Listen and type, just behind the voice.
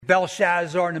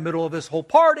Belshazzar, in the middle of this whole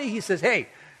party, he says, hey,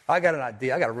 I got an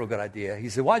idea. I got a real good idea. He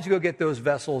said, why don't you go get those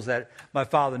vessels that my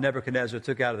father Nebuchadnezzar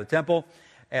took out of the temple,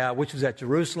 which was at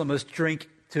Jerusalem. Let's drink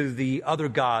to the other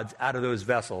gods out of those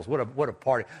vessels. What a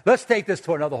party. Let's take this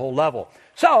to another whole level.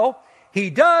 So he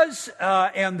does,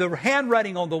 and the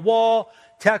handwriting on the wall,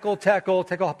 Tekel, Tekel,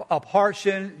 Tekel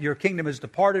Upharsin, your kingdom has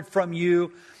departed from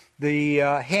you. The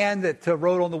hand that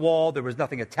wrote on the wall, there was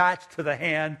nothing attached to the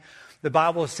hand. The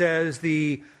Bible says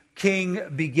the king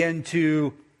began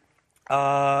to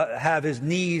have his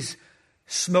knees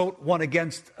smote one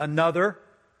against another.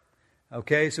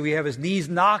 Okay, so we have his knees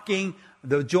knocking.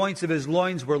 The joints of his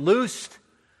loins were loosed.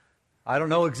 I don't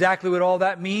know exactly what all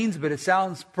that means, but it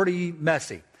sounds pretty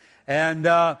messy. And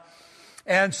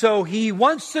so he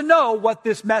wants to know what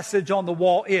this message on the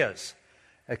wall is.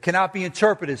 It cannot be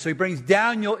interpreted. So he brings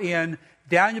Daniel in.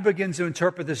 Daniel begins to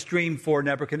interpret this dream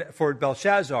for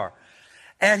Belshazzar.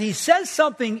 And he says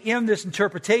something in this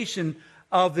interpretation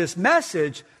of this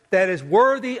message that is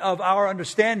worthy of our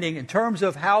understanding in terms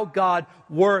of how God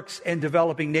works in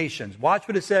developing nations. Watch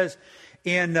what it says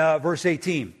in verse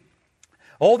 18.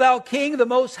 O thou king, the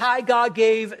most high God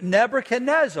gave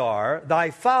Nebuchadnezzar, thy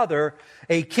father,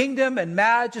 a kingdom and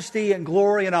majesty and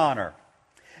glory and honor.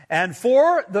 And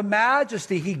for the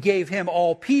majesty he gave him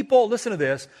all people, listen to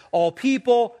this, all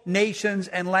people, nations,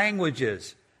 and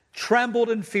languages trembled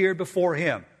and feared before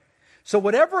him. So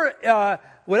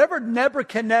whatever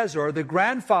Nebuchadnezzar, the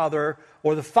grandfather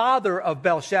or the father of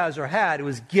Belshazzar had, it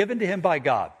was given to him by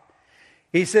God.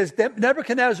 He says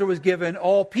Nebuchadnezzar was given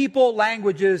all people,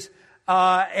 languages,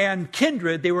 and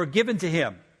kindred. They were given to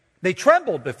him. They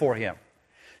trembled before him.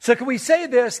 So can we say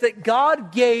this, that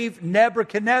God gave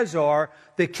Nebuchadnezzar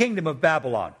the kingdom of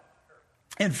Babylon?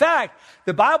 In fact,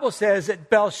 the Bible says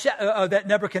that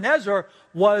Nebuchadnezzar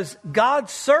was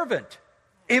God's servant.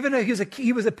 Even though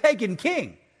he was a pagan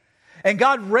king. And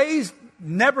God raised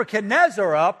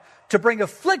Nebuchadnezzar up to bring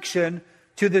affliction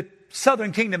to the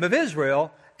southern kingdom of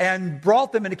Israel and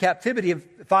brought them into captivity in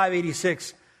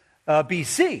 586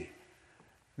 BC.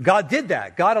 God did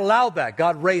that. God allowed that.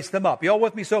 God raised them up. You all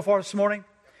with me so far this morning?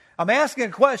 I'm asking a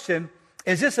question.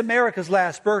 Is this America's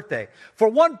last birthday? For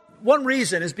one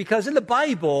reason is because in the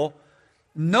Bible,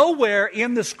 nowhere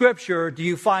in the scripture do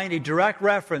you find a direct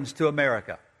reference to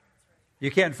America. You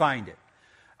can't find it.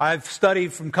 I've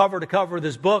studied from cover to cover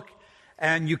this book,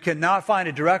 and you cannot find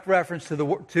a direct reference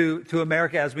to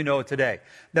America as we know it today.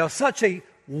 Now, such a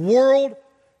world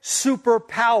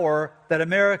superpower that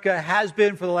America has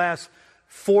been for the last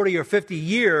 40 or 50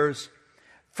 years,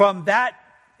 from that,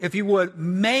 if you would,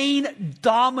 main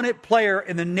dominant player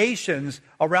in the nations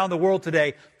around the world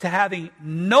today, to having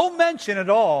no mention at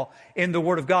all in the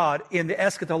Word of God in the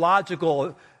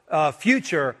eschatological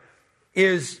future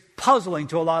is puzzling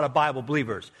to a lot of Bible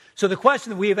believers. So the question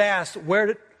that we've asked, where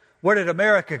did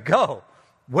America go?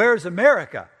 Where's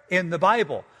America in the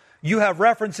Bible? You have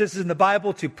references in the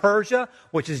Bible to Persia,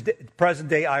 which is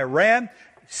present-day Iran,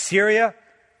 Syria,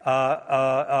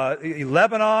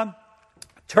 Lebanon,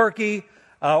 Turkey,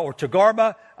 or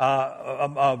Togarmah,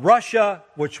 Russia,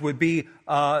 which would be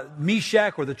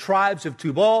Meshech, or the tribes of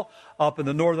Tubal, up in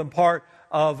the northern part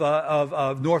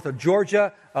of north of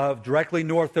Georgia, directly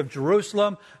north of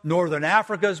Jerusalem. Northern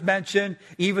Africa is mentioned.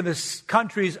 Even the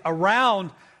countries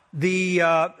around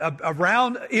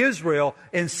around Israel.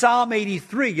 In Psalm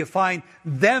 83, you find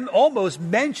them almost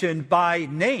mentioned by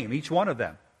name, each one of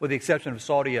them, with the exception of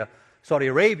Saudi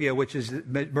Arabia, which is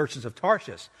merchants of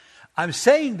Tarshish. I'm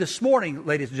saying this morning,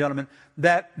 ladies and gentlemen,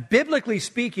 that biblically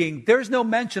speaking, there's no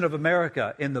mention of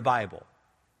America in the Bible.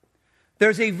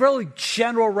 There's a really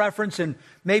general reference in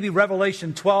maybe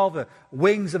Revelation 12, the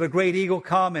wings of a great eagle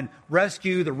come and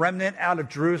rescue the remnant out of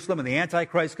Jerusalem, and the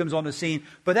Antichrist comes on the scene.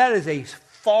 But that is a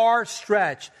far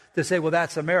stretch to say, well,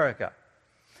 that's America.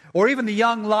 Or even the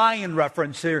young lion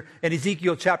reference here in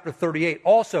Ezekiel chapter 38.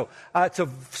 Also, it's a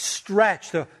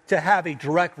stretch to have a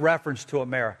direct reference to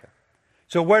America.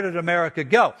 So where did America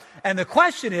go? And the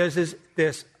question is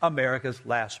this America's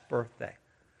last birthday?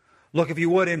 Look, if you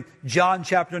would, in John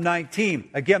chapter 19.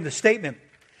 Again, the statement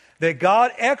that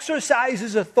God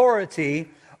exercises authority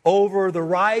over the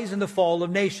rise and the fall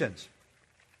of nations.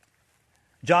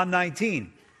 John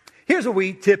 19. Here's what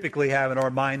we typically have in our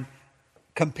mind,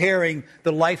 comparing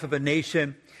the life of a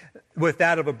nation with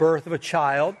that of a birth of a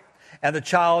child. And the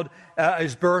child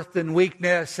is birthed in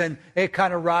weakness, and it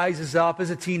kind of rises up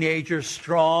as a teenager,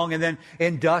 strong and then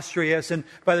industrious. And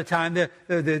by the time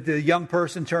the young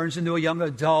person turns into a young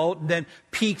adult, and then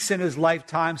peaks in his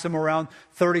lifetime, somewhere around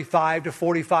 35 to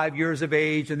 45 years of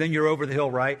age, and then you're over the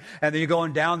hill, right? And then you're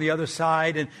going down the other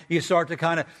side, and you start to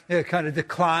kind of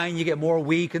decline. You get more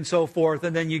weak and so forth,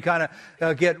 and then you kind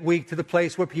of get weak to the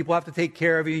place where people have to take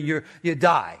care of you, and you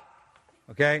die.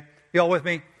 Okay, you all with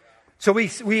me? So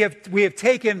we have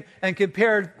taken and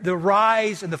compared the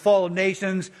rise and the fall of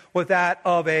nations with that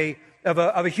of a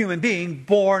human being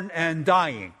born and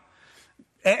dying,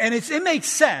 and it makes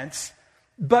sense.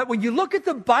 But when you look at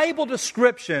the Bible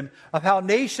description of how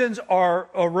nations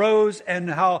arose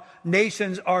and how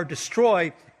nations are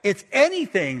destroyed, it's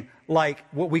anything like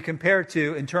what we compare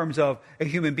to in terms of a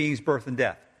human being's birth and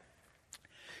death.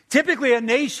 Typically, a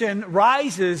nation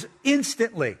rises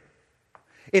instantly.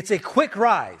 It's a quick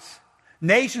rise.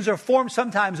 Nations are formed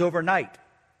sometimes overnight.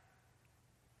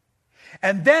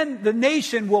 And then the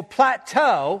nation will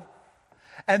plateau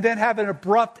and then have an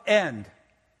abrupt end,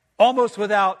 almost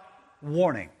without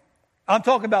warning. I'm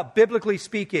talking about, biblically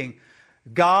speaking,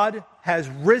 God has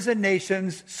risen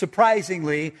nations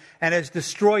surprisingly and has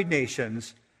destroyed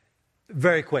nations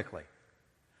very quickly.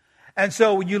 And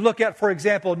so when you look at, for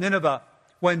example, Nineveh,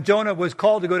 when Jonah was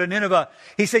called to go to Nineveh,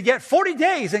 he said, yet 40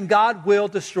 days and God will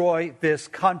destroy this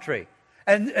country.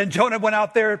 And Jonah went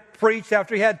out there, preached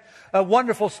after he had a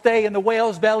wonderful stay in the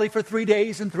whale's belly for 3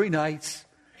 days and 3 nights.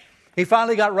 He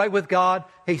finally got right with God.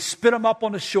 He spit him up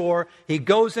on the shore. He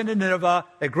goes into Nineveh,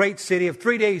 a great city of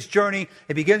 3 days' journey.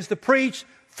 He begins to preach.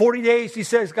 40 days, he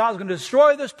says, God's going to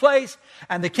destroy this place.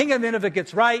 And the king of Nineveh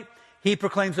gets right. He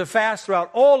proclaims a fast throughout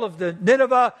all of the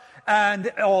Nineveh,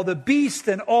 and all the beasts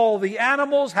and all the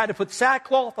animals had to put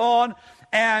sackcloth on.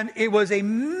 And it was a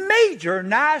major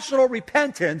national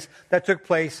repentance that took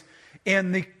place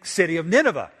in the city of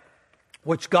Nineveh,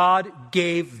 which God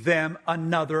gave them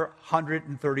another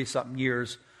 130-something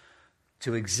years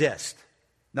to exist.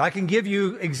 Now, I can give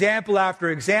you example after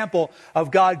example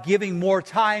of God giving more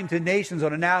time to nations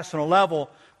on a national level,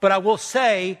 but I will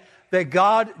say that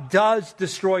God does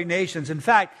destroy nations. In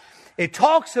fact, it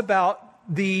talks about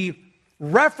the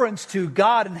reference to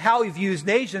God and how he views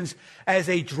nations as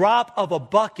a drop of a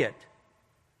bucket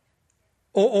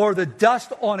or the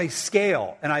dust on a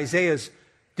scale in Isaiah's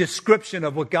description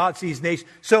of what God sees nations.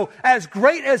 So as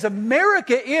great as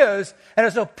America is and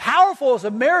as powerful as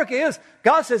America is,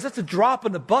 God says that's a drop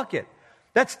in the bucket.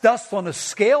 That's dust on a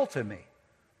scale to me.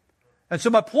 And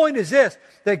so my point is this,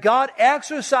 that God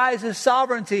exercises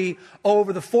sovereignty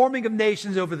over the forming of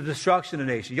nations, over the destruction of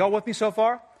nations. Y'all with me so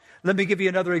far? Let me give you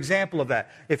another example of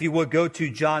that. If you would go to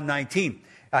John 19.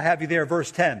 I have you there, verse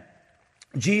 10.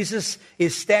 Jesus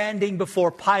is standing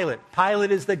before Pilate.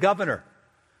 Pilate is the governor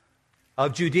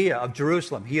of Judea, of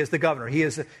Jerusalem. He is the governor. He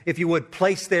is, if you would,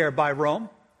 placed there by Rome.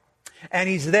 And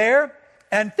he's there.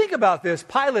 And think about this,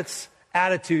 Pilate's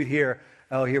attitude here.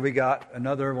 Oh, here we got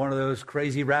another one of those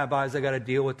crazy rabbis I got to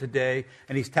deal with today.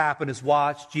 And he's tapping his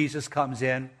watch. Jesus comes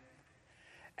in.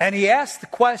 And he asks the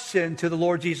question to the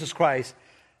Lord Jesus Christ.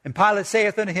 And Pilate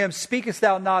saith unto him, speakest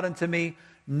thou not unto me?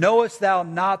 Knowest thou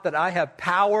not that I have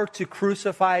power to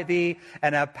crucify thee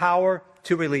and have power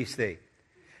to release thee?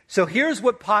 So here's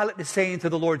what Pilate is saying to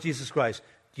the Lord Jesus Christ.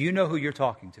 Do you know who you're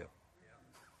talking to?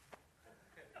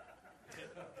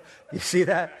 You see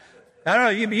that? I don't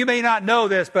know, you may not know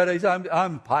this, but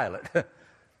I'm Pilate.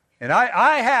 And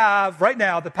I have right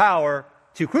now the power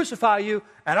to crucify you,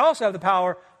 and I also have the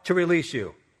power to release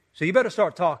you. So you better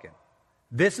start talking.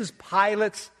 This is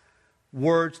Pilate's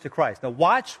words to Christ. Now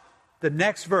watch the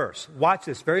next verse. Watch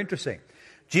this. Very interesting.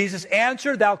 Jesus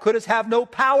answered, thou couldst have no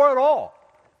power at all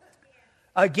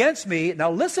against me.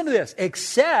 Now listen to this.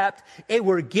 Except it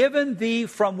were given thee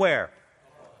from where?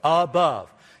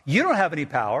 Above. You don't have any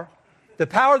power. The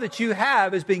power that you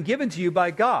have has been given to you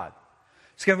by God.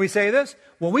 So can we say this?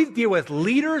 When we deal with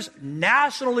leaders,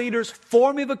 national leaders,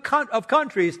 forming of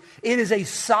countries, it is a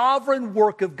sovereign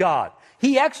work of God.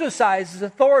 He exercises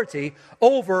authority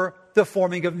over the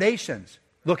forming of nations.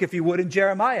 Look, if you would, in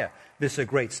Jeremiah. This is a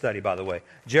great study, by the way.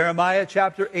 Jeremiah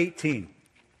chapter 18.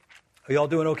 Are you all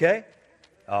doing okay?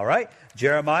 All right.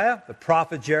 Jeremiah, the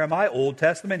prophet Jeremiah, Old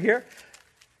Testament here.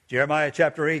 Jeremiah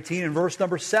chapter 18 and verse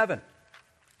number 7.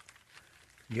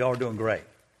 You all are doing great.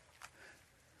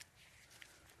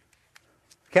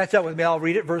 Catch up with me. I'll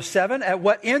read it. Verse 7. At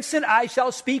what instant I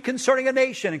shall speak concerning a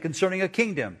nation and concerning a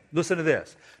kingdom. Listen to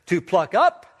this. To pluck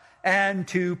up and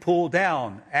to pull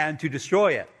down and to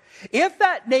destroy it. If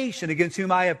that nation against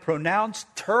whom I have pronounced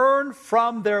turn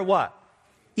from their what?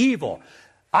 Evil.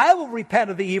 I will repent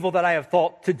of the evil that I have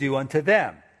thought to do unto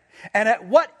them. And at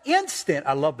what instant,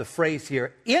 I love the phrase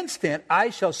here, instant I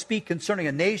shall speak concerning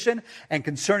a nation and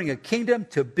concerning a kingdom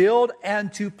to build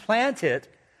and to plant it.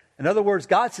 In other words,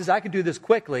 God says, I can do this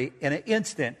quickly in an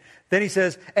instant. Then he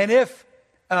says, and if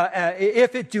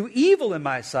it do evil in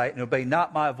my sight and obey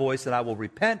not my voice, then I will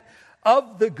repent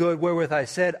of the good wherewith I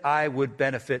said I would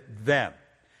benefit them.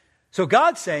 So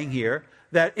God's saying here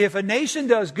that if a nation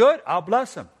does good, I'll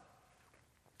bless them.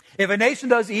 If a nation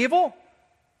does evil,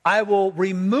 I will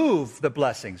remove the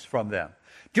blessings from them.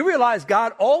 Do you realize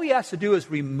God, all he has to do is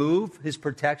remove his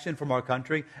protection from our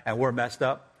country and we're messed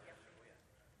up?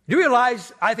 Do you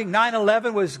realize, I think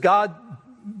 9/11 was God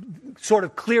sort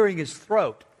of clearing his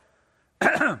throat.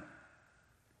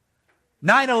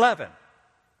 9/11,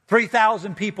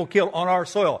 3,000 people killed on our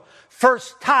soil.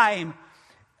 First time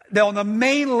that on the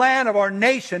mainland of our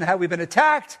nation have we been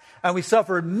attacked and we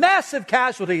suffered massive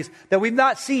casualties that we've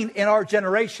not seen in our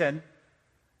generation.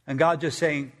 And God just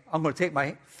saying, I'm going to take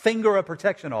my finger of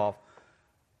protection off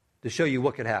to show you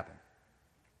what could happen.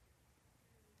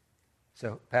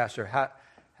 So, Pastor,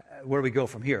 where do we go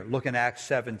from here? Look in Acts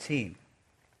 17.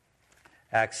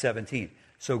 Acts 17.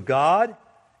 So God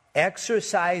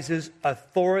exercises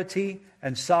authority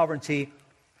and sovereignty,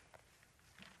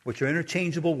 which are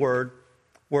interchangeable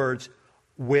words,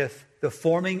 with the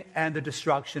forming and the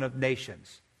destruction of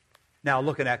nations. Now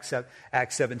look at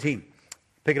Acts 17.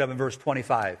 Pick it up in verse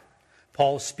 25.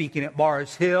 Paul's speaking at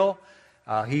Mars Hill.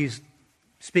 He's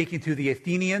speaking to the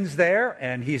Athenians there,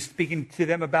 and he's speaking to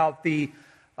them about the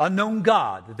unknown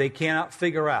God that they cannot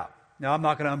figure out. Now, I'm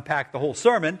not going to unpack the whole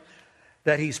sermon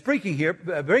that he's bringing here,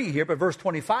 but verse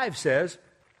 25 says,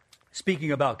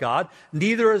 speaking about God,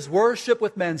 neither is worship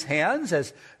with men's hands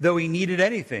as though he needed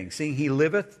anything, seeing he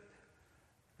liveth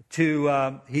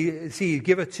he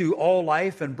giveth to all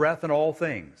life and breath and all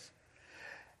things.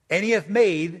 And he hath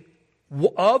made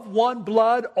of one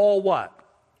blood all what?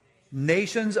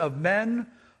 Nations of men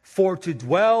for to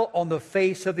dwell on the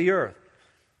face of the earth.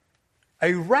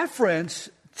 A reference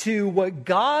to what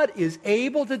God is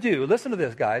able to do. Listen to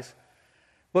this, guys.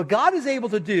 What God is able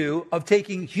to do of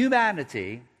taking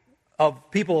humanity,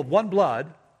 of people of one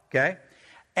blood, okay,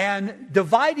 and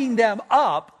dividing them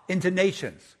up into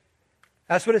nations.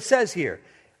 That's what it says here.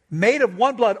 Made of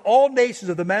one blood all nations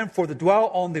of the men for to dwell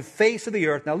on the face of the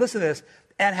earth. Now listen to this.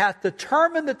 And hath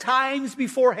determined the times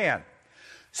beforehand.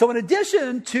 So in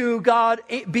addition to God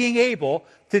being able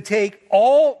to take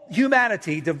all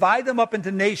humanity, divide them up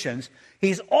into nations,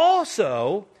 he's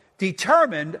also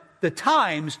determined the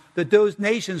times that those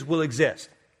nations will exist.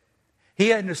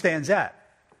 He understands that.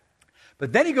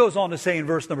 But then he goes on to say in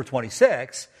verse number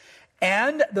 26,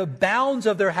 and the bounds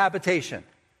of their habitation.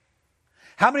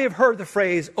 How many have heard the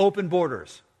phrase open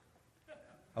borders?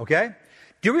 Okay?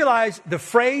 Do you realize the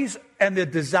phrase and the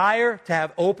desire to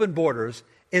have open borders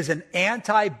is an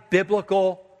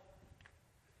anti-biblical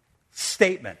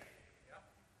statement?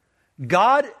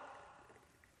 God,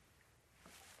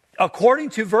 according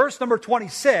to verse number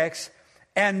 26,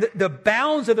 and the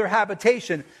bounds of their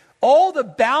habitation, all the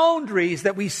boundaries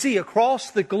that we see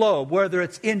across the globe, whether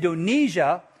it's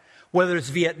Indonesia, whether it's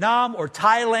Vietnam or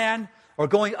Thailand, or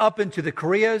going up into the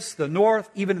Koreas, the north,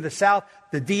 even in the south,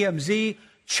 the DMZ,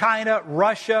 China,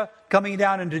 Russia, coming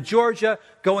down into Georgia,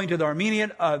 going to the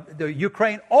Armenian, the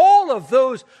Ukraine, all of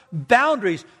those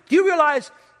boundaries. Do you realize,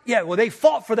 they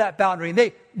fought for that boundary.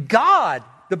 And God,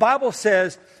 the Bible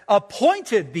says,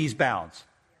 appointed these bounds.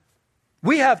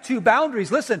 We have two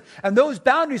boundaries, listen, and those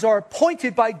boundaries are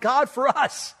appointed by God for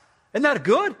us. Isn't that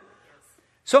good?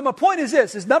 So my point is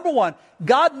this, is number one,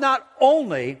 God not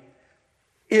only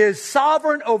is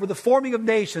sovereign over the forming of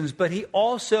nations, but he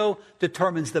also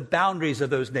determines the boundaries of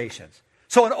those nations.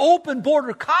 So an open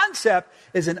border concept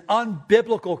is an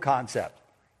unbiblical concept.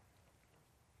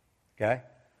 Okay?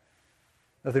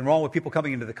 Nothing wrong with people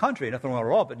coming into the country, nothing wrong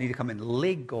at all, but need to come in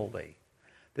legally.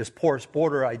 This porous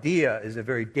border idea is a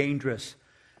very dangerous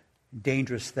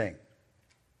thing.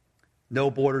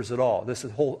 No borders at all. This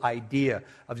whole idea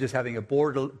of just having a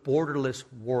borderless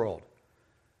world.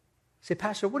 Say,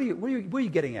 Pastor, what are you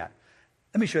getting at?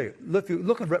 Let me show you.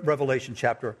 Look at Revelation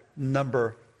chapter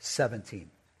number 17.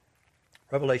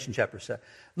 Revelation chapter 7.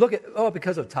 Look at,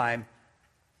 because of time,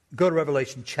 go to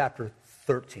Revelation chapter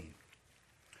 13.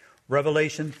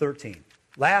 Revelation 13.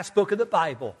 Last book of the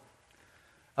Bible.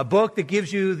 A book that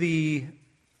gives you the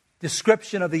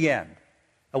description of the end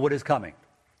of what is coming.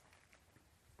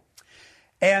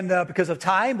 And because of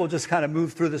time, we'll just kind of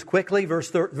move through this quickly.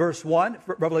 Verse 1,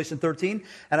 Revelation 13.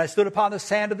 And I stood upon the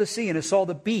sand of the sea, and I saw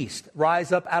the beast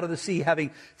rise up out of the sea, having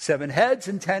 7 heads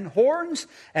and 10 horns,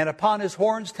 and upon his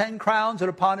horns 10 crowns, and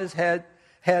upon his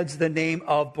heads the name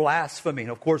of blasphemy.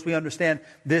 And of course, we understand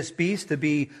this beast to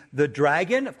be the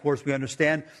dragon. Of course, we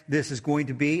understand this is going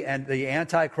to be and the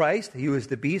Antichrist. He was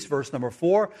the beast, verse number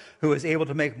 4, who is able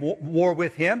to make war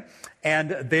with him. And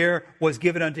there was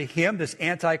given unto him, this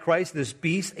Antichrist, this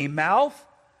beast, a mouth,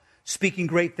 speaking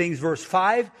great things, verse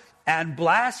 5, and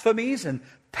blasphemies, and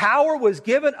power was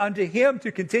given unto him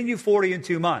to continue 40 and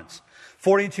 2 months.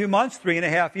 42 months,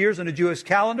 3.5 years on the Jewish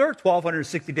calendar,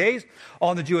 1,260 days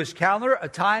on the Jewish calendar, a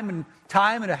time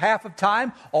and a half of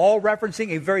time, all referencing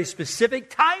a very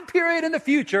specific time period in the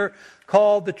future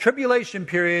called the tribulation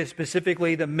period,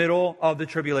 specifically the middle of the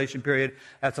tribulation period.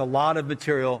 That's a lot of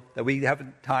material that we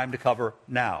haven't time to cover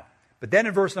now. But then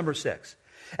in verse number 6,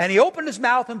 and he opened his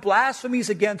mouth in blasphemies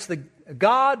against the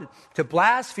God, to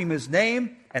blaspheme his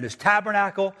name and his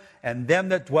tabernacle and them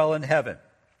that dwell in heaven.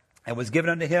 And was given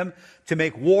unto him to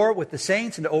make war with the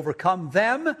saints and to overcome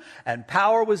them. And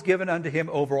power was given unto him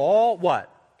over all what?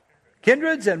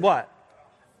 Kindreds and what?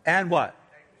 And what?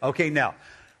 Okay, now,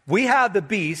 we have the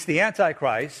beast, the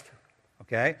Antichrist,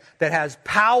 okay, that has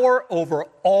power over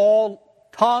all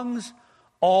tongues,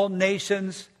 all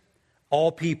nations,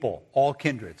 all people, all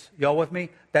kindreds. Y'all with me?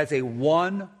 That's a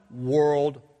one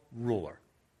world ruler.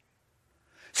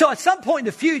 So at some point in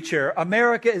the future,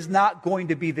 America is not going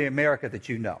to be the America that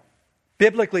you know,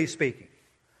 biblically speaking.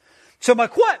 So my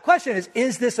question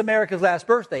is this America's last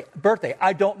birthday?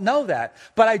 I don't know that.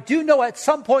 But I do know at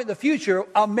some point in the future,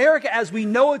 America as we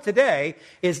know it today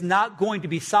is not going to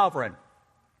be sovereign.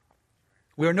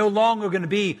 We are no longer going to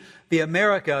be the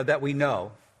America that we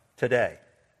know today.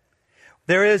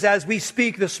 There is, as we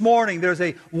speak this morning, there's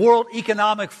a World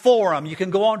Economic Forum. You can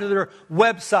go onto their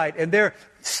website, and their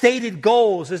stated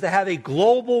goals is to have a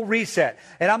global reset.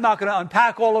 And I'm not going to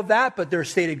unpack all of that, but their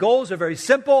stated goals are very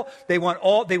simple. They want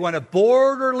a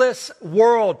borderless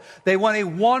world. They want a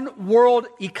one world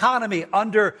economy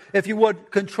under, if you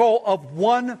would, control of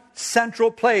one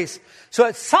central place. So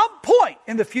at some point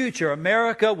in the future,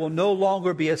 America will no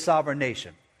longer be a sovereign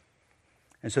nation.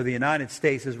 And so the United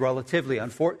States is relatively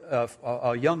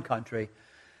a young country.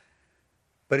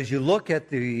 But as you look at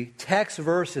the text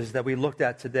verses that we looked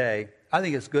at today, I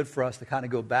think it's good for us to kind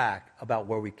of go back about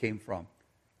where we came from.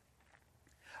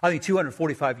 I think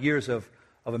 245 years of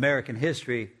American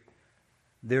history,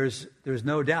 there's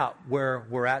no doubt where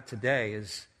we're at today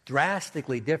is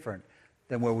drastically different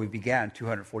than where we began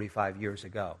 245 years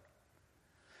ago.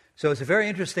 So it's a very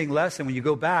interesting lesson when you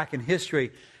go back in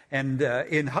history. And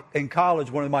in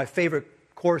college, one of my favorite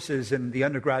courses in the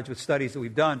undergraduate studies that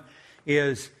we've done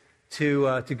is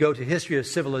to go to History of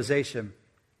Civilization.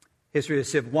 History of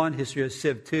Civ 1, History of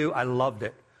Civ 2. I loved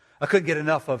it. I couldn't get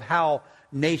enough of how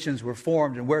nations were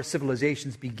formed and where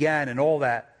civilizations began and all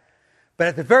that. But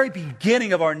at the very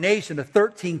beginning of our nation, the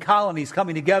 13 colonies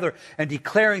coming together and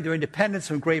declaring their independence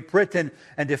from Great Britain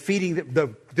and defeating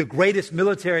the greatest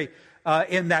military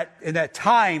in that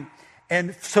time.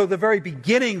 And so the very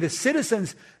beginning, the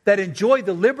citizens that enjoyed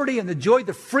the liberty and enjoyed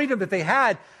the freedom that they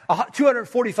had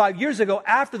 245 years ago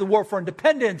after the War for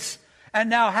Independence, and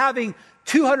now having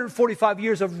 245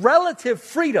 years of relative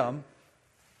freedom,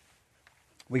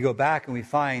 we go back and we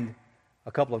find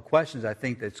a couple of questions I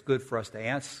think that's good for us to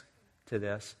answer to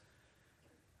this.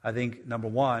 I think, number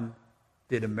one,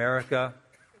 did America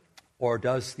or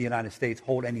does the United States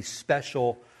hold any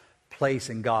special place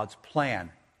in God's plan?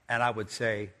 And I would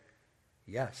say,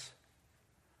 yes.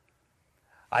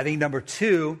 I think number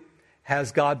two,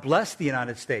 has God blessed the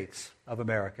United States of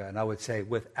America? And I would say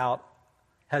without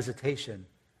hesitation,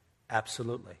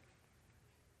 absolutely.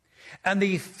 And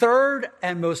the third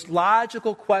and most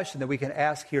logical question that we can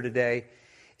ask here today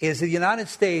is the United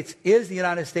States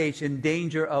in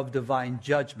danger of divine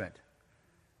judgment?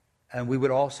 And we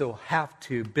would also have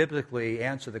to biblically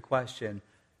answer the question,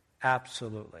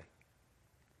 absolutely.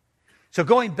 So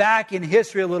going back in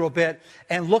history a little bit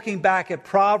and looking back at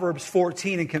Proverbs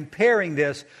 14 and comparing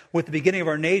this with the beginning of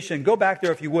our nation, go back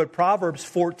there if you would, Proverbs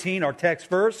 14, our text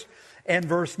verse, and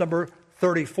verse number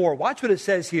 34. Watch what it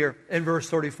says here in verse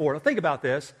 34. Now think about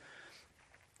this.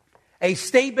 A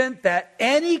statement that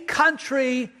any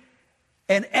country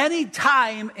and any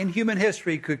time in human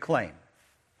history could claim.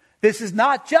 This is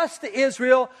not just to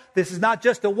Israel. This is not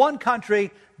just to one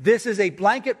country. This is a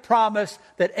blanket promise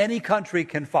that any country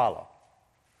can follow.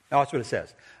 Now that's what it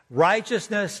says.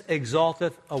 Righteousness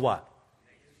exalteth a what?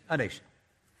 A nation.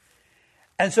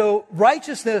 And so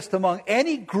righteousness among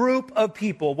any group of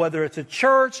people, whether it's a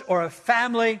church or a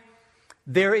family,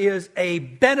 there is a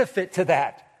benefit to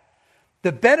that.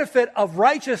 The benefit of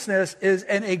righteousness is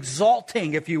an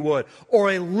exalting, if you would, or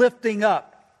a lifting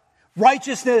up.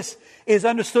 Righteousness is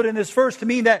understood in this verse to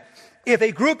mean that if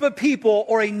a group of people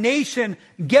or a nation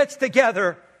gets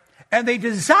together and they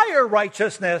desire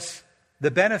righteousness,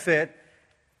 the benefit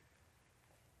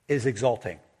is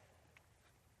exalting.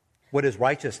 What is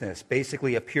righteousness?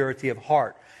 Basically a purity of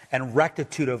heart and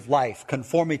rectitude of life,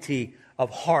 conformity of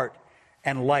heart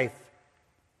and life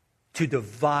to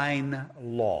divine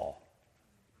law.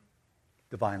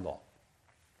 Divine law.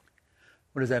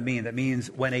 What does that mean? That means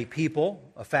when a people,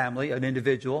 a family, an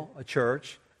individual, a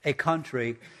church, a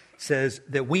country says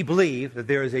that we believe that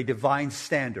there is a divine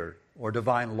standard or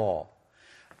divine law.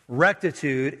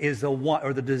 Rectitude is the one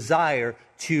or the desire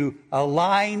to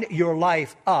align your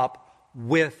life up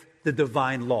with the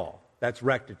divine law. That's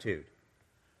rectitude.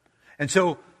 And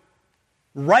so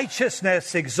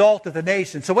righteousness exalteth the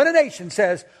nation. So when a nation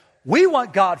says, we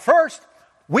want God first,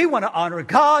 we want to honor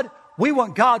God, we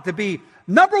want God to be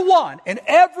number one in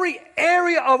every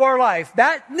area of our life,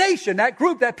 that nation, that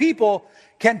group, that people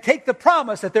can take the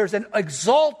promise that there's an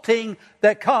exalting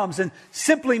that comes. And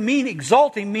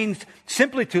exalting means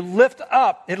simply to lift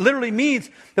up. It literally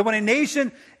means that when a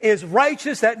nation is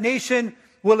righteous, that nation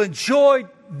will enjoy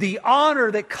the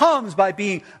honor that comes by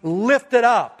being lifted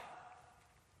up.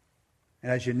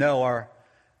 And as you know, our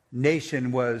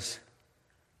nation was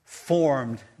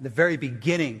formed in the very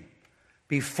beginning,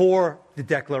 before the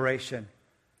Declaration,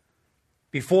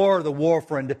 before the War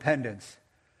for Independence.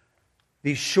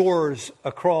 These shores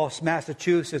across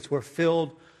Massachusetts were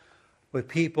filled with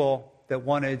people that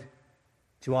wanted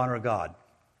to honor God.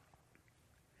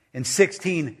 In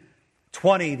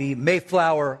 1620, the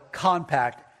Mayflower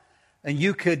Compact, and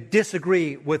you could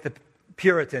disagree with the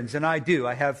Puritans, and I do.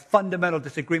 I have fundamental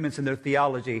disagreements in their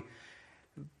theology,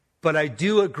 but I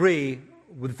do agree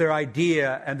with their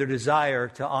idea and their desire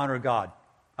to honor God.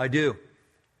 I do.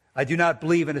 I do not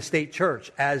believe in a state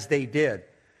church as they did.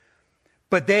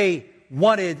 But they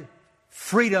wanted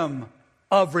freedom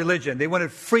of religion. They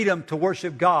wanted freedom to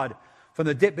worship God from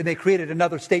the dip, and they created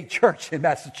another state church in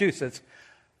Massachusetts.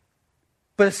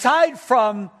 But aside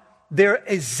from their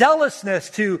zealousness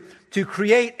to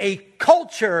create a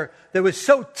culture that was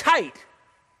so tight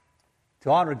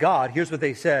to honor God, here's what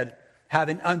they said: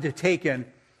 having undertaken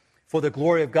for the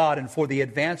glory of God and for the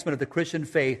advancement of the Christian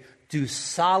faith, do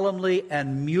solemnly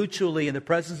and mutually in the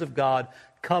presence of God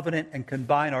covenant and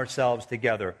combine ourselves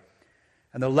together.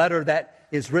 And the letter that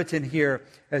is written here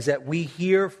is that we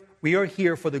are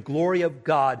here for the glory of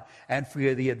God and for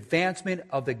the advancement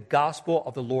of the gospel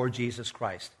of the Lord Jesus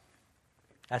Christ.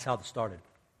 That's how it started.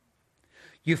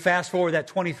 You fast forward that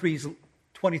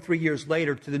 23 years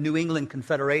later to the New England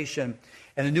Confederation.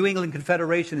 And the New England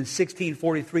Confederation in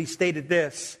 1643 stated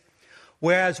this: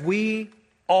 whereas we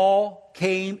all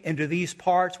came into these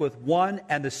parts with one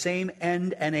and the same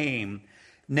end and aim,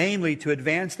 namely to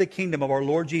advance the kingdom of our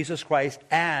Lord Jesus Christ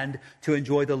and to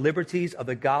enjoy the liberties of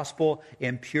the gospel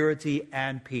in purity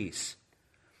and peace.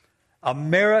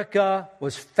 America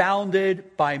was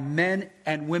founded by men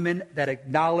and women that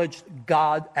acknowledged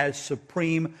God as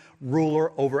supreme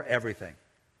ruler over everything.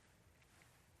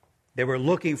 They were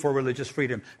looking for religious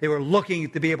freedom. They were looking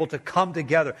to be able to come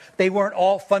together. They weren't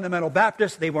all fundamental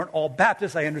Baptists. They weren't all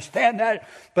Baptists. I understand that.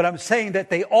 But I'm saying that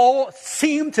they all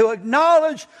seemed to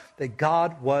acknowledge that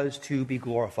God was to be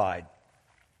glorified.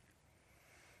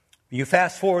 You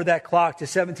fast forward that clock to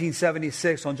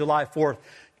 1776 on July 4th,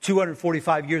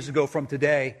 245 years ago from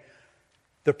today.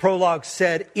 The prologue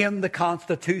said, in the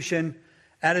Constitution,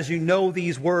 and as you know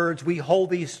these words, we hold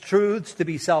these truths to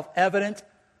be self-evident,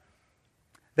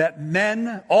 that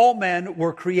all men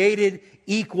were created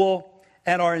equal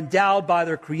and are endowed by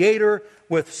their Creator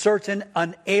with certain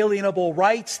unalienable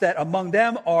rights, that among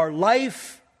them are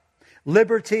life,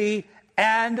 liberty,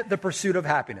 and the pursuit of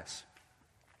happiness.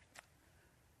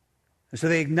 And so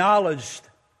they acknowledged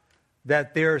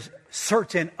that there's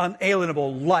certain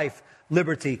unalienable life,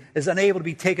 liberty, is unable to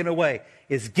be taken away,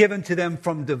 is given to them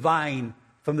from the divine,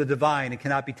 and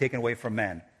cannot be taken away from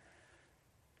man.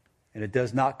 And it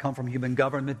does not come from human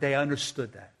government. They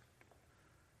understood that.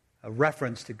 A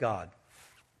reference to God.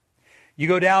 You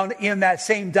go down in that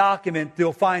same document,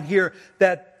 you'll find here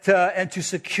that and to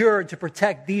secure and to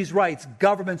protect these rights,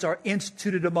 governments are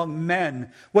instituted among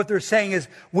men. What they're saying is,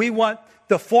 we want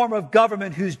the form of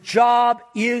government whose job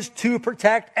is to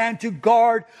protect and to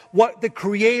guard what the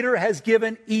Creator has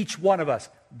given each one of us.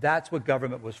 That's what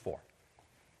government was for.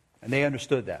 And they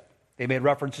understood that. They made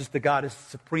references to God as the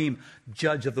supreme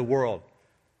judge of the world.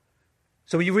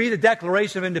 So when you read the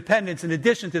Declaration of Independence, in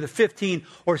addition to the 15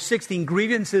 or 16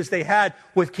 grievances they had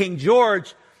with King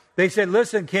George, they said,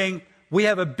 listen, King, we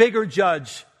have a bigger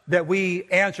judge that we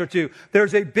answer to.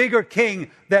 There's a bigger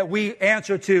king that we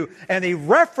answer to. And they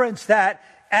reference that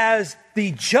as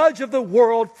the judge of the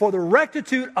world for the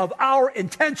rectitude of our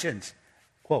intentions.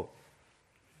 Quote.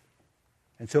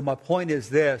 And so my point is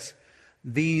this.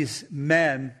 These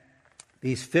men,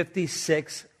 these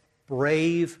 56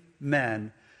 brave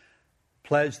men,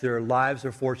 pledged their lives,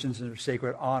 their fortunes, and their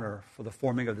sacred honor for the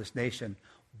forming of this nation.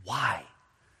 Why?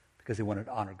 Because they wanted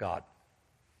to honor God.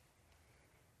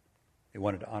 They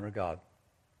wanted to honor God.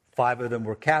 5 of them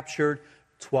were captured.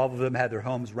 12 of them had their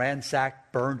homes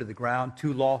ransacked, burned to the ground.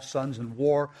 2 lost sons in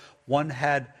war. 1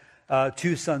 had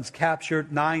 2 sons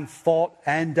captured. 9 fought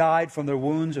and died from their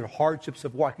wounds or hardships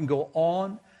of war. I can go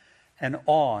on and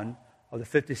on of the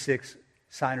 56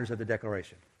 signers of the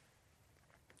Declaration.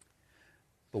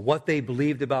 But what they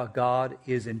believed about God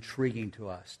is intriguing to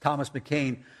us. Thomas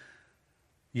McCain,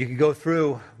 you can go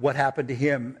through what happened to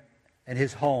him and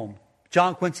his home.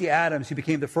 John Quincy Adams, who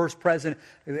became the first president,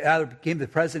 became the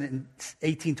president in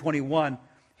 1821,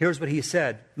 here's what he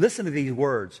said. Listen to these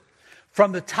words.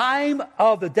 From the time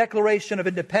of the Declaration of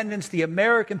Independence, the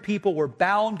American people were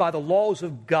bound by the laws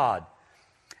of God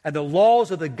and the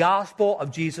laws of the gospel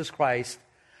of Jesus Christ,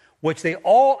 which they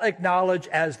all acknowledge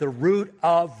as the root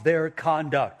of their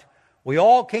conduct. We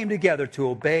all came together to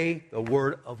obey the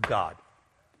word of God.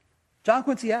 John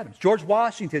Quincy Adams. George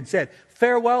Washington said,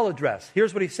 farewell address.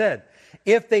 Here's what he said.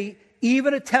 If they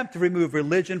even attempt to remove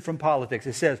religion from politics,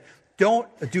 it says,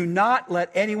 do not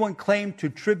let anyone claim to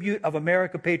tribute of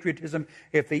American patriotism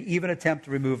if they even attempt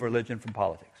to remove religion from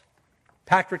politics.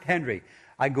 Patrick Henry.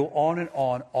 I go on and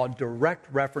on direct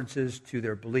references to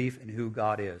their belief in who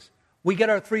God is. We get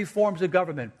our 3 forms of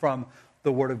government from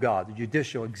the Word of God, the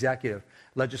judicial, executive,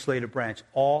 legislative branch,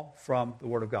 all from the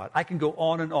Word of God. I can go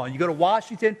on and on. You go to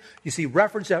Washington, you see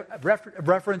reference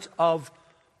of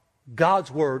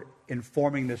God's Word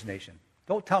informing this nation.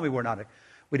 Don't tell me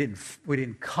we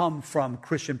didn't come from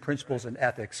Christian principles and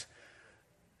ethics.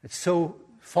 It's so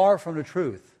far from the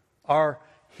truth. Our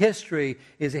history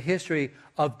is a history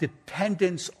of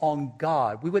dependence on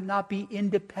God. We would not be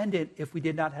independent if we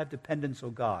did not have dependence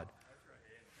on God.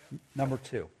 Number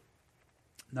two.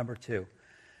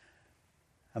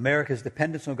 America's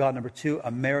dependence on God. Number 2,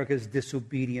 America's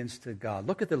disobedience to God.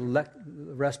 Look at the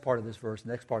rest part of this verse, the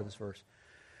next part of this verse.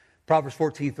 Proverbs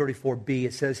 14:34b,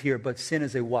 it says here, but sin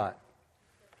is a what?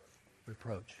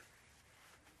 Reproach.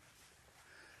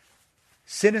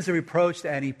 Sin is a reproach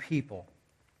to any people.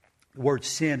 The word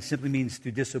sin simply means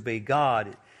to disobey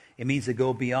God. It means to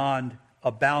go beyond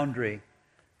a boundary.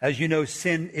 As you know,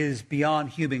 sin is beyond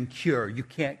human cure. You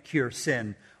can't cure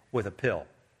sin with a pill.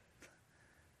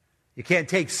 You can't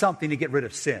take something to get rid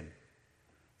of sin.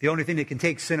 The only thing that can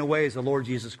take sin away is the Lord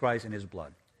Jesus Christ and His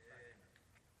blood.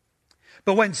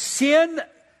 But when sin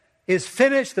is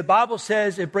finished, the Bible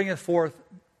says it bringeth forth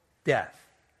death.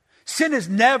 Sin is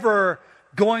never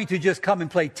going to just come and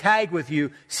play tag with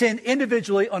you. Sin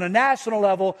individually, on a national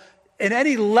level, in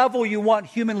any level you want,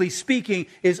 humanly speaking,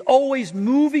 is always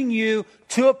moving you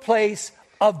to a place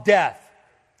of death.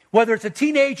 Whether it's a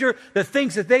teenager that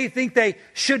thinks that they think they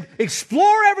should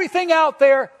explore everything out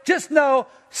there, just know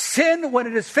sin, when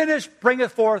it is finished,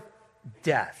 bringeth forth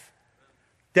death.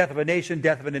 Death of a nation,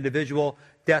 death of an individual,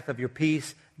 death of your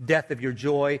peace, death of your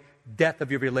joy, death of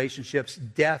your relationships.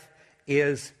 Death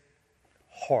is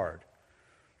hard.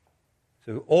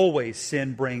 So always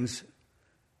sin brings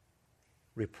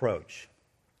reproach.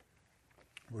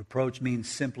 Reproach means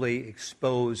simply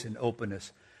expose and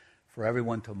openness for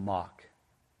everyone to mock.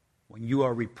 When you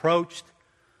are reproached,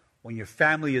 when your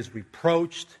family is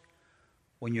reproached,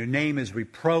 when your name is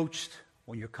reproached,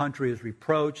 when your country is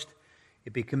reproached,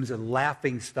 it becomes a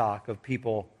laughingstock of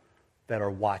people that are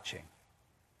watching,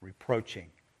 reproaching.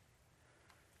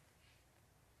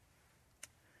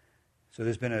 So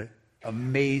there's been an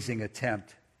amazing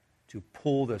attempt to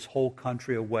pull this whole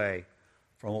country away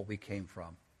from what we came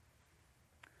from.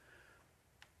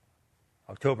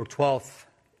 October 12th,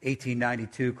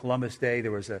 1892, Columbus Day,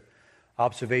 there was an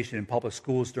observation in public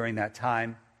schools during that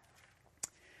time.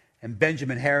 And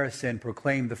Benjamin Harrison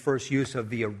proclaimed the first use of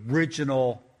the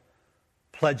original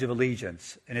Pledge of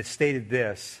Allegiance. And it stated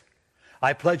this: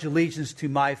 I pledge allegiance to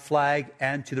my flag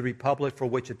and to the republic for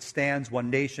which it stands, one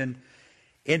nation,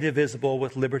 indivisible,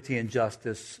 with liberty and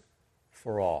justice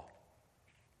for all.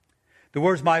 The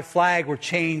words "my flag" were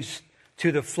changed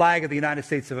to the flag of the United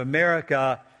States of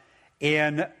America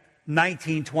in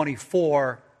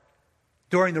 1924,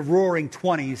 during the Roaring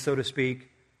 '20s, so to speak.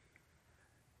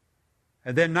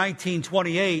 And then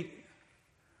 1928,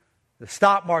 the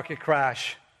stock market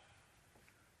crash,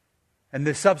 and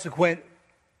the subsequent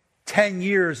 10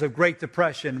 years of Great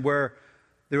Depression, where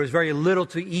there was very little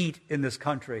to eat in this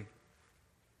country.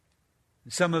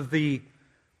 Some of the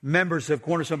members of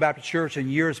Cornerstone Baptist Church in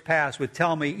years past would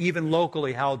tell me, even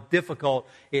locally, how difficult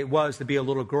it was to be a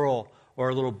little girl or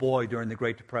a little boy during the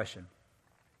Great Depression.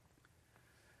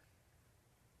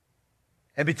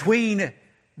 And between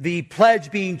the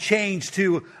pledge being changed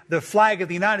to the flag of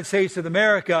the United States of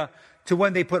America to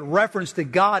when they put reference to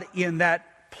God in that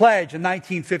pledge in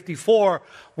 1954,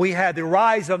 we had the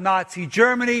rise of Nazi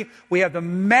Germany. We have the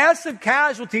massive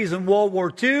casualties in World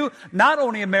War II, not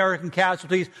only American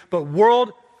casualties, but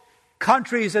world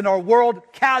countries and our world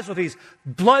casualties,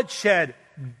 bloodshed,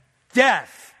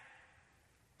 death,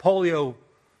 polio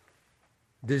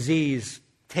disease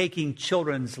taking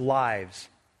children's lives.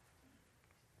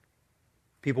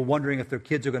 People wondering if their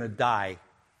kids are going to die.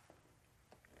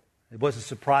 It wasn't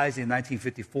surprising in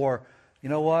 1954. You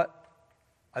know what?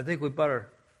 I think we better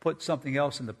put something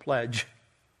else in the pledge.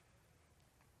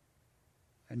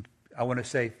 And I want to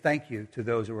say thank you to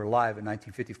those who were alive in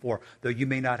 1954, though you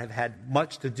may not have had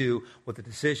much to do with the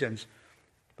decisions.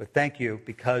 But thank you,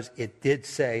 because it did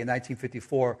say in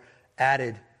 1954,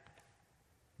 added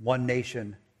one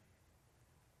nation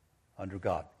under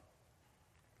God.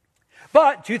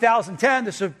 But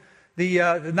 2010,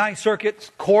 the Ninth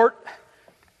Circuit Court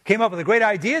came up with a great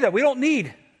idea that we don't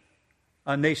need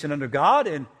a nation under God,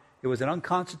 and it was an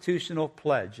unconstitutional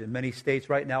pledge. And many states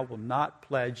right now will not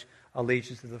pledge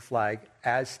allegiance to the flag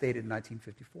as stated in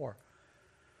 1954.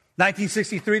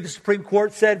 1963, the Supreme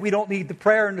Court said we don't need the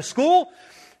prayer in the school.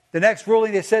 The next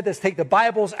ruling, they said, let's take the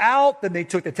Bibles out. Then they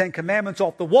took the Ten Commandments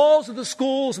off the walls of the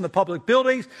schools and the public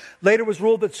buildings. Later was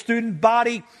ruled that student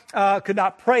body could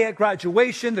not pray at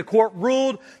graduation. The court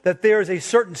ruled that there is a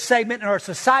certain segment in our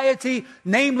society,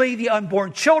 namely the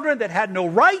unborn children, that had no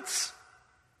rights.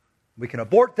 We can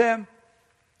abort them.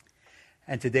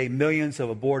 And today, millions of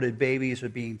aborted babies are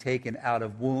being taken out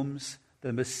of wombs.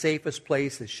 The safest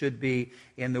place that should be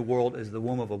in the world is the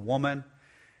womb of a woman,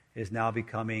 is now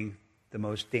becoming the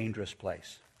most dangerous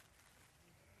place.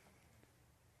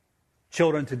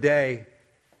 Children today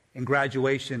in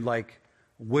graduation, like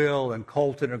Will and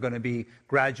Colton, are going to be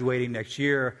graduating next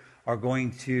year, are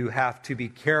going to have to be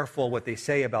careful what they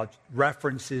say about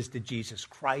references to Jesus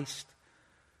Christ.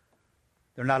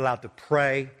 They're not allowed to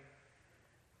pray.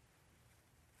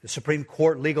 The Supreme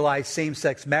Court legalized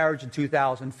same-sex marriage in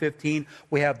 2015.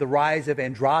 We have the rise of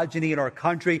androgyny in our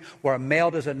country, where a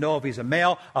male doesn't know if he's a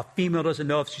male, a female doesn't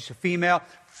know if she's a female.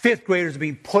 Fifth graders are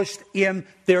being pushed in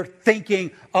their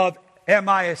thinking of, am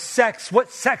I a sex?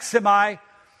 What sex am I?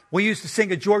 We used to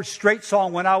sing a George Strait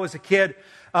song when I was a kid.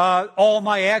 All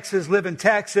my exes live in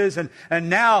Texas, and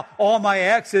now all my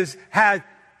exes had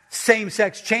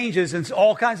same-sex changes and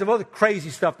all kinds of other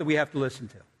crazy stuff that we have to listen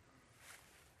to.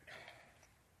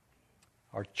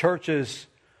 Our churches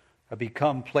have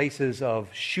become places of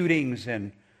shootings,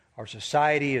 and our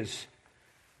society is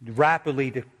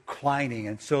rapidly declining.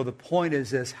 And so the point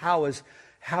is this: how is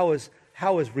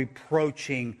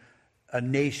reproaching a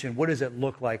nation? What does it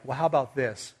look like? Well, how about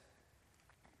this?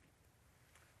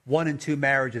 1 in 2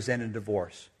 marriages end in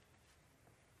divorce.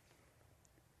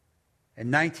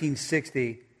 In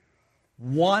 1960,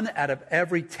 1 out of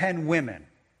every 10 women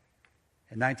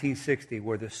in 1960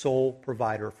 were the sole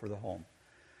provider for the home.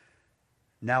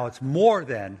 Now it's more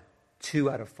than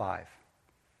 2 out of 5.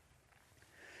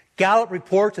 Gallup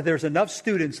reports that there's enough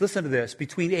students, listen to this,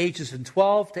 between ages of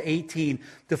 12 to 18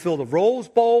 to fill the Rose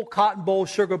Bowl, Cotton Bowl,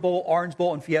 Sugar Bowl, Orange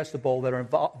Bowl, and Fiesta Bowl that are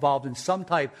involved in some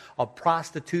type of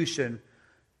prostitution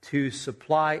to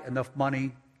supply enough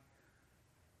money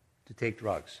to take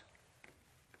drugs.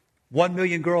 1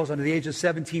 million girls under the age of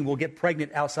 17 will get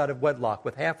pregnant outside of wedlock,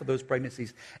 with half of those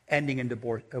pregnancies ending in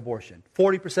abortion.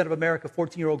 40% of America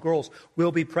 14-year-old girls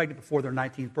will be pregnant before their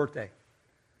 19th birthday.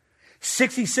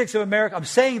 66 of America, I'm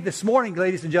saying this morning,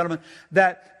 ladies and gentlemen,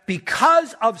 that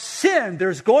because of sin,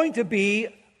 there's going to be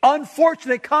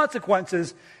unfortunate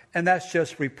consequences, and that's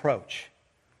just reproach.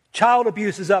 Child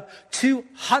abuse is up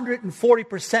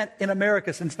 240% in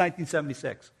America since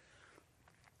 1976.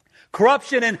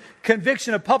 Corruption and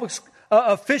conviction of public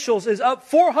officials is up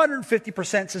 450%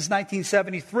 since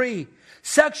 1973.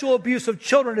 Sexual abuse of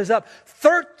children is up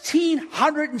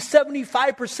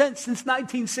 1,375% since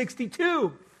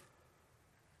 1962.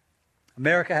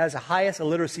 America has the highest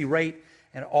illiteracy rate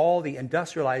in all the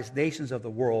industrialized nations of the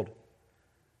world.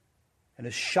 And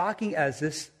as shocking as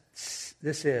this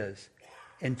is,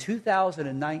 in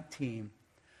 2019,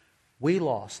 we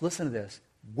lost, listen to this,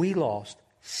 we lost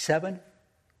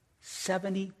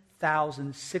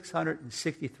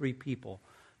 70,663 people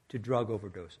to drug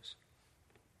overdoses.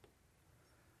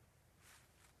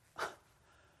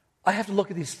 I have to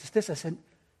look at these statistics. I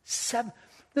said,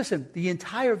 Listen, the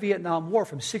entire Vietnam War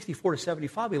from 64 to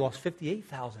 75, we lost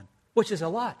 58,000, which is a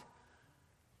lot.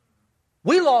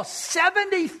 We lost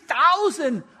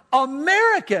 70,000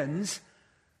 Americans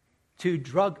to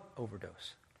drug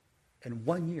overdose in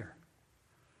 1 year.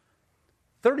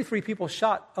 33 people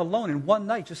shot alone in one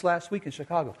night just last week in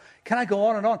Chicago. Can I go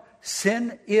on and on?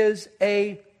 Sin is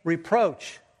a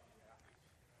reproach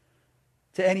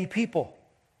to any people.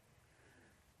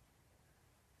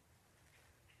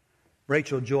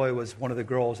 Rachel Joy was one of the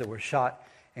girls that were shot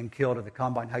and killed at the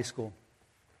Combine High School.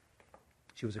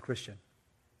 She was a Christian.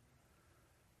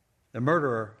 The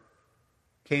murderer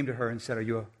came to her and said,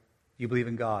 you believe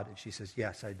in God? And she says,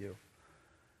 yes, I do.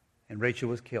 And Rachel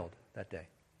was killed that day.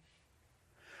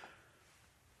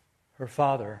 Her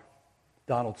father,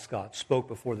 Donald Scott, spoke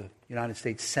before the United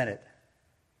States Senate.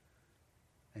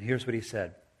 And here's what he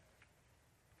said.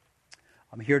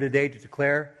 I'm here today to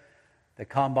declare that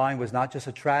Combine was not just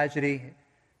a tragedy,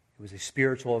 it was a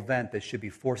spiritual event that should be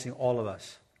forcing all of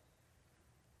us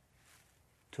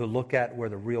to look at where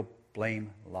the real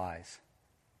blame lies.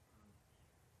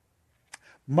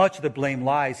 Much of the blame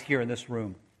lies here in this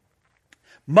room.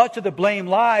 Much of the blame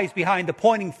lies behind the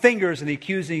pointing fingers and the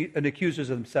accusers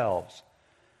of themselves.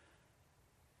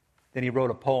 Then he wrote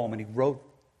a poem, and he wrote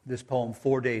this poem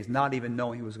 4 days, not even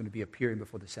knowing he was going to be appearing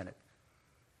before the Senate.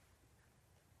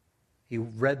 He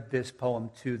read this poem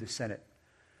to the Senate.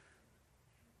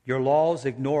 Your laws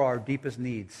ignore our deepest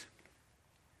needs.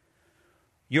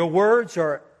 Your words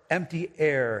are empty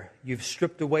air. You've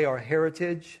stripped away our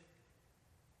heritage.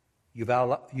 You've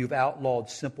outlawed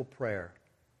simple prayer.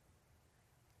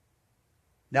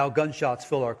 Now gunshots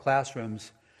fill our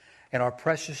classrooms, and our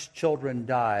precious children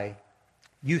die.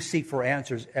 You seek for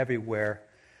answers everywhere,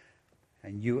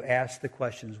 and you ask the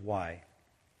questions why.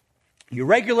 You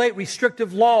regulate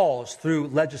restrictive laws through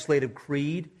legislative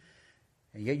creed,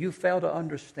 and yet you fail to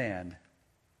understand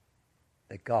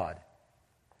that God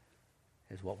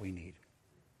is what we need.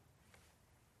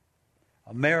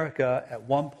 America at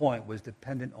one point was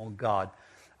dependent on God.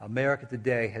 America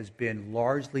today has been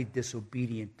largely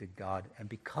disobedient to God, and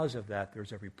because of that,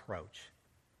 there's a reproach.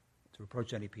 It's a reproach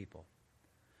to any people.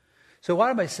 So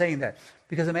why am I saying that?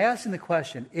 Because I'm asking the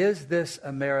question, is this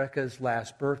America's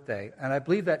last birthday? And I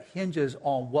believe that hinges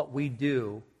on what we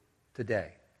do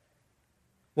today.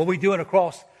 What we do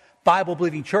across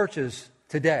Bible-believing churches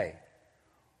today.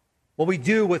 What we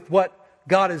do with what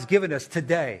God has given us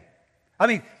today. I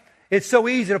mean, it's so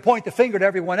easy to point the finger to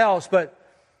everyone else, but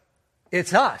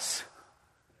it's us.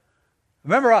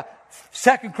 Remember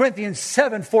 2 Corinthians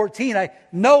 7:14, I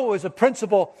know it was a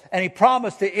principle and a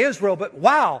promise to Israel, but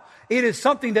wow, it is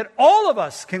something that all of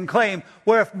us can claim,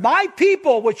 where if my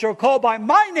people, which are called by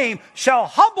my name, shall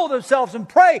humble themselves and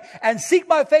pray and seek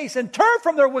my face and turn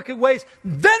from their wicked ways,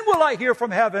 then will I hear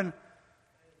from heaven.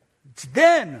 It's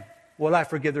then will I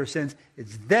forgive their sins.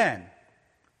 It's then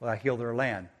will I heal their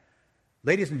land.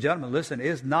 Ladies and gentlemen, listen, it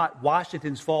is not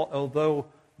Washington's fault, although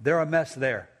they're a mess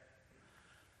there.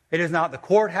 It is not the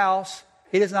courthouse.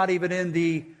 It is not even in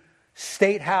the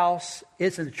state house.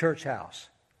 It's in the church house.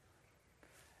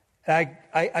 And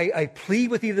I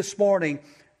plead with you this morning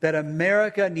that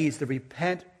America needs to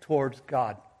repent towards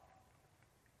God.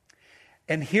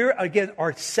 And here again,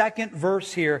 our second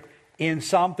verse here in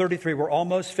Psalm 33. We're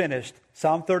almost finished.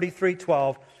 Psalm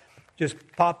 33:12. Just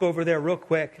pop over there real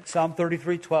quick. Psalm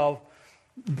 33:12.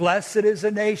 Blessed is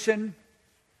a nation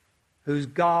whose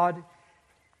God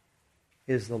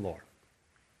is the Lord.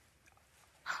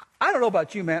 I don't know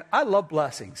about you, man. I love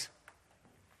blessings.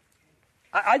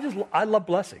 I love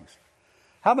blessings.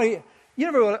 How many,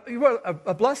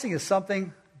 a blessing is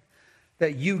something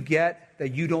that you get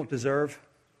that you don't deserve.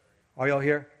 Are y'all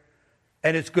here?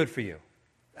 And it's good for you.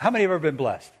 How many have ever been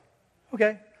blessed?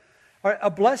 Okay. All right. A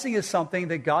blessing is something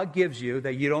that God gives you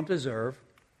that you don't deserve,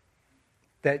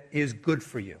 that is good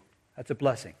for you. That's a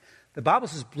blessing. The Bible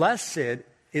says, blessed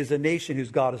is a nation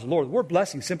whose God is the Lord. The word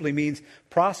blessing simply means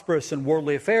prosperous in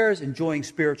worldly affairs, enjoying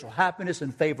spiritual happiness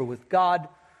and favor with God,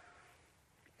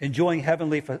 enjoying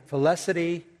heavenly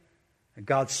felicity, and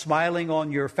God smiling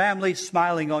on your family,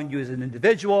 smiling on you as an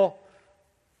individual.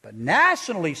 But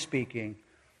nationally speaking,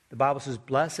 the Bible says,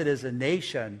 blessed is a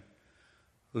nation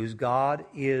whose God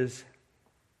is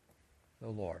the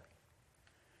Lord.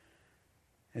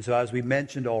 And so as we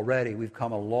mentioned already, we've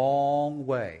come a long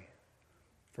way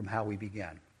from how we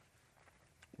began.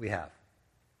 We have.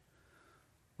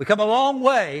 We come a long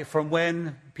way from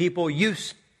when people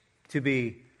used to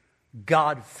be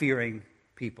God-fearing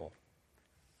people.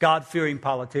 God-fearing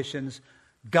politicians,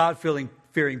 God-fearing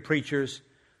preachers,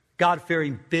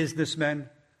 God-fearing businessmen.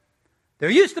 There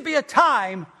used to be a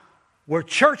time where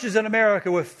churches in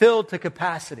America were filled to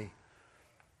capacity.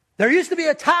 There used to be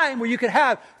a time where you could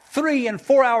have 3 and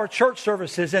 4 hour church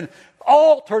services and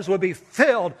altars would be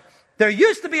filled. There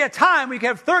used to be a time where you could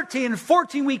have 13 and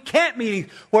 14 week camp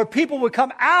meetings where people would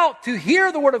come out to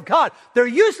hear the Word of God. There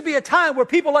used to be a time where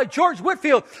people like George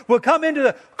Whitefield would come into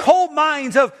the coal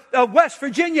mines of West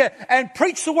Virginia and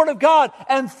preach the Word of God.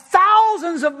 And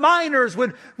thousands of miners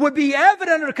would be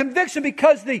evident of conviction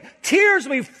because the tears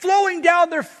would be flowing down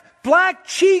their black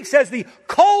cheeks as the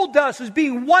coal dust was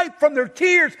being wiped from their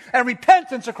tears and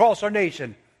repentance across our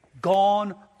nation.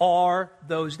 Gone are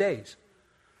those days.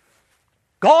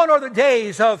 Gone are the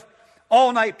days of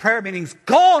all-night prayer meetings.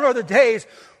 Gone are the days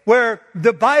where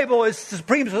the Bible is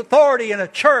supreme authority in a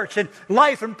church and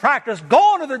life and practice.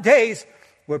 Gone are the days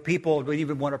where people don't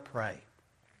even want to pray.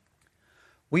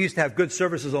 We used to have good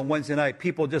services on Wednesday night.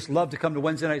 People just loved to come to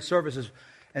Wednesday night services.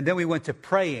 And then we went to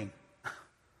praying.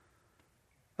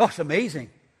 Oh, it's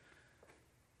amazing.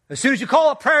 As soon as you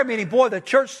call a prayer meeting, boy, the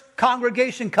church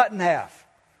congregation cut in half.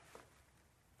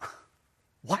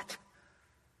 What?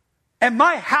 And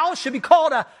my house should be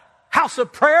called a house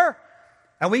of prayer?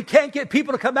 And we can't get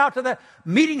people to come out to the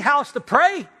meeting house to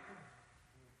pray?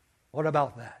 What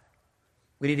about that?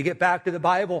 We need to get back to the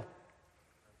Bible.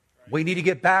 We need to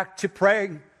get back to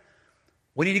praying.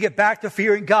 We need to get back to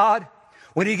fearing God.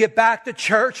 We need to get back to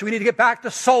church. We need to get back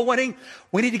to soul winning.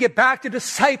 We need to get back to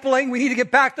discipling. We need to get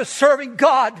back to serving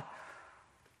God.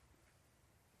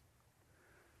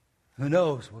 Who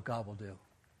knows what God will do?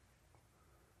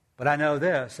 But I know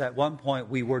this, at one point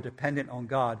we were dependent on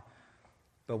God,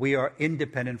 but we are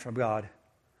independent from God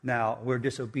now. We're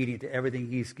disobedient to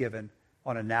everything He's given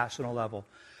on a national level.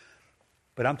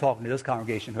 But I'm talking to this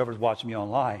congregation, whoever's watching me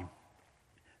online,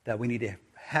 that we need to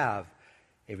have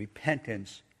a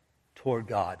repentance toward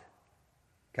God.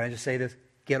 Can I just say this?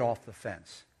 Get off the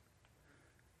fence.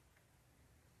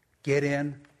 Get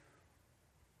in.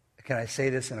 Can I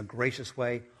say this in a gracious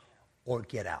way? Or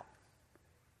get out.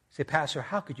 Say, Pastor,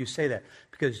 how could you say that?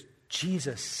 Because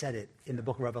Jesus said it in the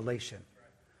book of Revelation.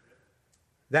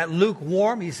 That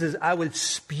lukewarm, He says, I would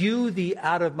spew thee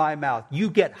out of my mouth. You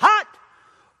get hot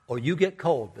or you get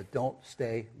cold, but don't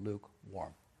stay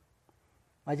lukewarm.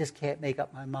 I just can't make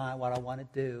up my mind what I want to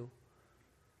do.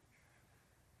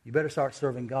 You better start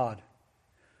serving God.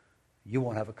 You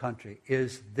won't have a country.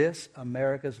 Is this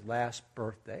America's last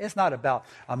birthday? It's not about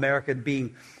America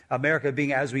being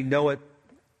as we know it,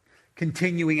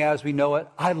 continuing as we know it.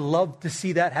 I love to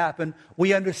see that happen.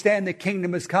 We understand the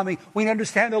kingdom is coming. We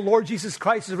understand the Lord Jesus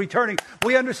Christ is returning.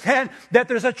 We understand that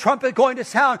there's a trumpet going to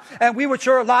sound, and we which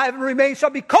are alive and remain shall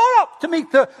be caught up to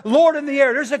meet the Lord in the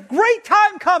air. There's a great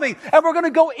time coming, and we're going to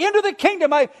go into the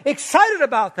kingdom. I'm excited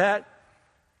about that,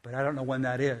 but I don't know when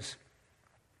that is.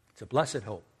 It's a blessed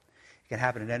hope. It can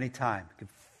happen at any time.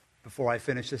 Before I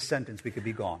finish this sentence, we could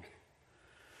be gone.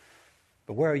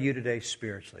 But where are you today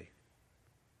spiritually?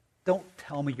 Don't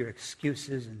tell me your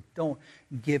excuses and don't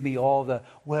give me all the,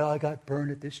 well, I got burned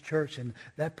at this church and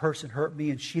that person hurt me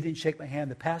and she didn't shake my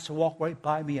hand. The pastor walked right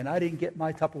by me and I didn't get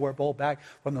my Tupperware bowl back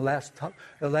from the last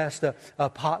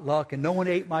potluck and no one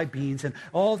ate my beans and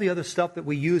all the other stuff that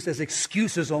we use as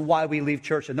excuses on why we leave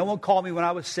church. And no one called me when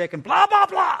I was sick and blah, blah,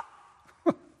 blah.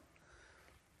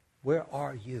 Where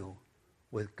are you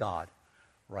with God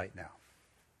right now?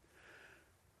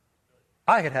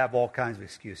 I could have all kinds of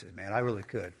excuses, man. I really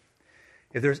could.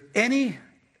 If there's any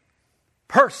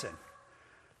person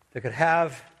that could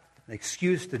have an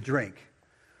excuse to drink,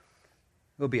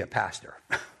 it would be a pastor.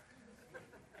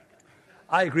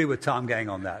 I agree with Tom Gang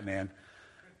on that, man.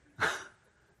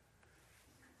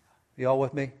 You all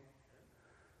with me?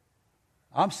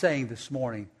 I'm saying this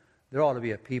morning, there ought to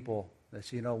be a people that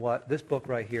say, you know what, this book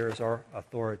right here is our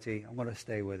authority. I'm going to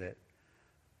stay with it.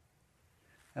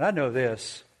 And I know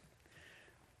this.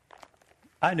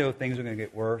 I know things are going to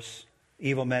get worse.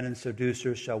 Evil men and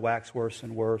seducers shall wax worse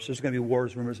and worse. There's going to be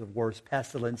wars, rumors of wars,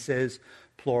 pestilences,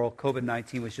 plural.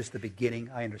 COVID-19 was just the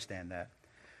beginning. I understand that.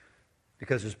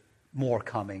 Because there's more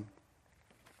coming.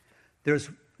 There's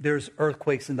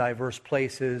earthquakes in diverse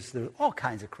places. There's all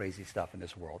kinds of crazy stuff in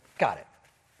this world. Got it.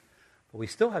 But we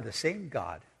still have the same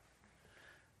God.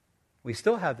 We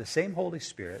still have the same Holy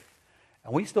Spirit.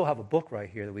 And we still have a book right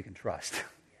here that we can trust.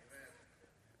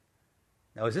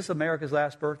 Now, is this America's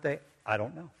last birthday? I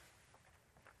don't know.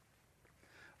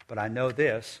 But I know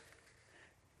this.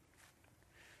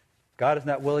 God is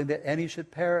not willing that any should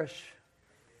perish,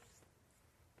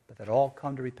 but that all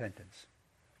come to repentance.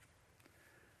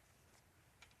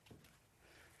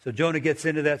 So Jonah gets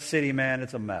into that city, man,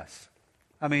 it's a mess.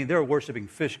 I mean, they're worshiping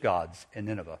fish gods in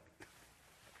Nineveh.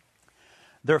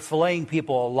 They're filleting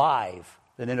people alive.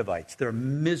 the Ninevites. They're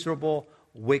miserable,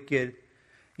 wicked.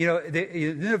 You know,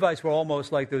 the Ninevites were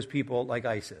almost like those people like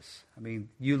ISIS. I mean,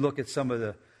 you look at some of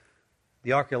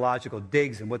the archaeological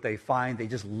digs and what they find, they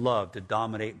just love to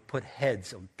dominate and put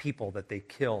heads on people that they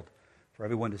killed for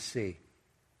everyone to see.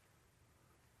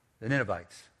 The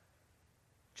Ninevites.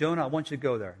 Jonah, I want you to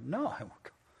go there. No,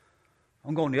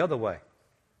 I'm going the other way.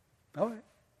 All right.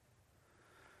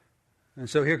 And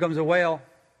so here comes a whale.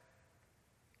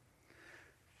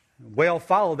 The whale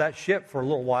followed that ship for a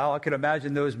little while. I could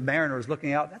imagine those mariners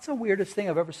looking out. That's the weirdest thing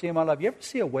I've ever seen in my life. You ever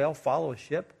see a whale follow a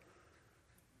ship?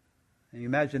 And you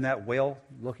imagine that whale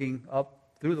looking up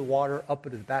through the water, up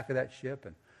into the back of that ship,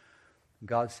 and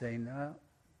God saying, no,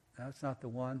 that's not the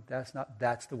one.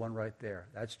 That's the one right there.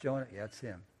 That's Jonah. Yeah, that's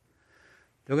him.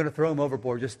 They're going to throw him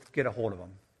overboard just to get a hold of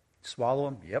him. Swallow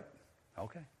him? Yep.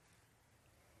 Okay.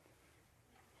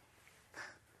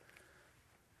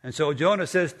 And so Jonah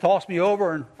says, toss me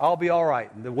over and I'll be all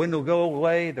right. And the wind will go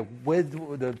away.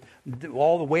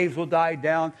 All the waves will die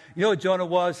down. You know what Jonah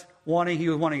was wanting? He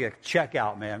was wanting a check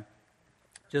out, man.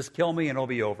 Just kill me and it'll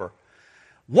be over.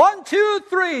 1, 2,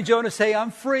 3. Jonah say,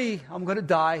 I'm free. I'm going to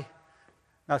die.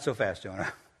 Not so fast,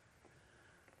 Jonah.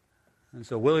 And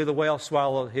so Willie the whale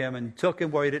swallowed him and took him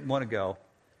where he didn't want to go.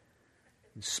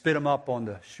 And spit him up on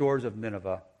the shores of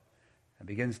Nineveh and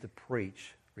begins to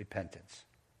preach repentance.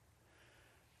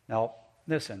 Now,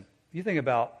 listen, you think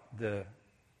about the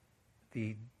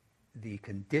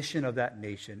condition of that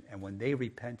nation, and when they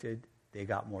repented, they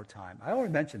got more time. I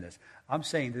already mentioned this. I'm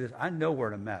saying this. I know we're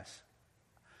in a mess.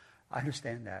 I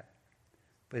understand that.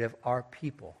 But if our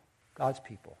people, God's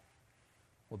people,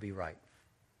 will be right,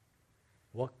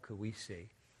 what could we see?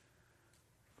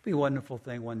 It'll be a wonderful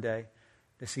thing one day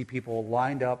to see people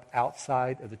lined up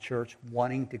outside of the church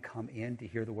wanting to come in to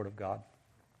hear the Word of God.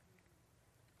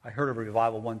 I heard of a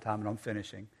revival one time, and I'm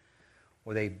finishing,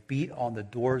 where they beat on the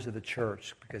doors of the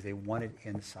church because they wanted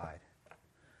inside.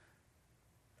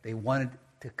 They wanted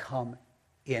to come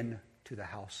into the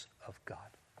house of God.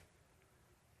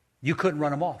 You couldn't run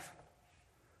them off.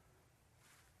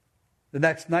 The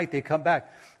next night they come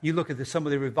back. You look at some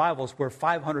of the revivals where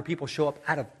 500 people show up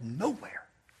out of nowhere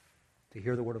to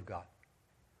hear the Word of God.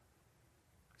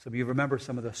 Some of you remember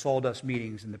some of the sawdust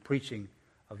meetings and the preaching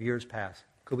of years past.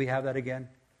 Could we have that again?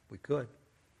 We could.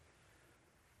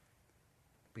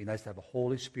 It'd be nice to have the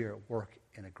Holy Spirit work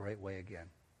in a great way again.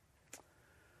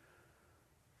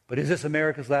 But is this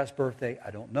America's last birthday?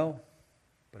 I don't know.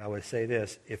 But I would say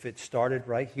this. If it started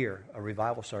right here, a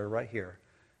revival started right here,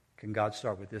 can God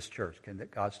start with this church? Can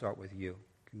God start with you?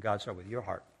 Can God start with your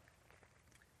heart?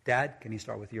 Dad, can He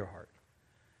start with your heart?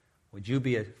 Would you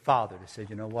be a father that said,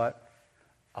 you know what?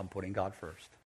 I'm putting God first.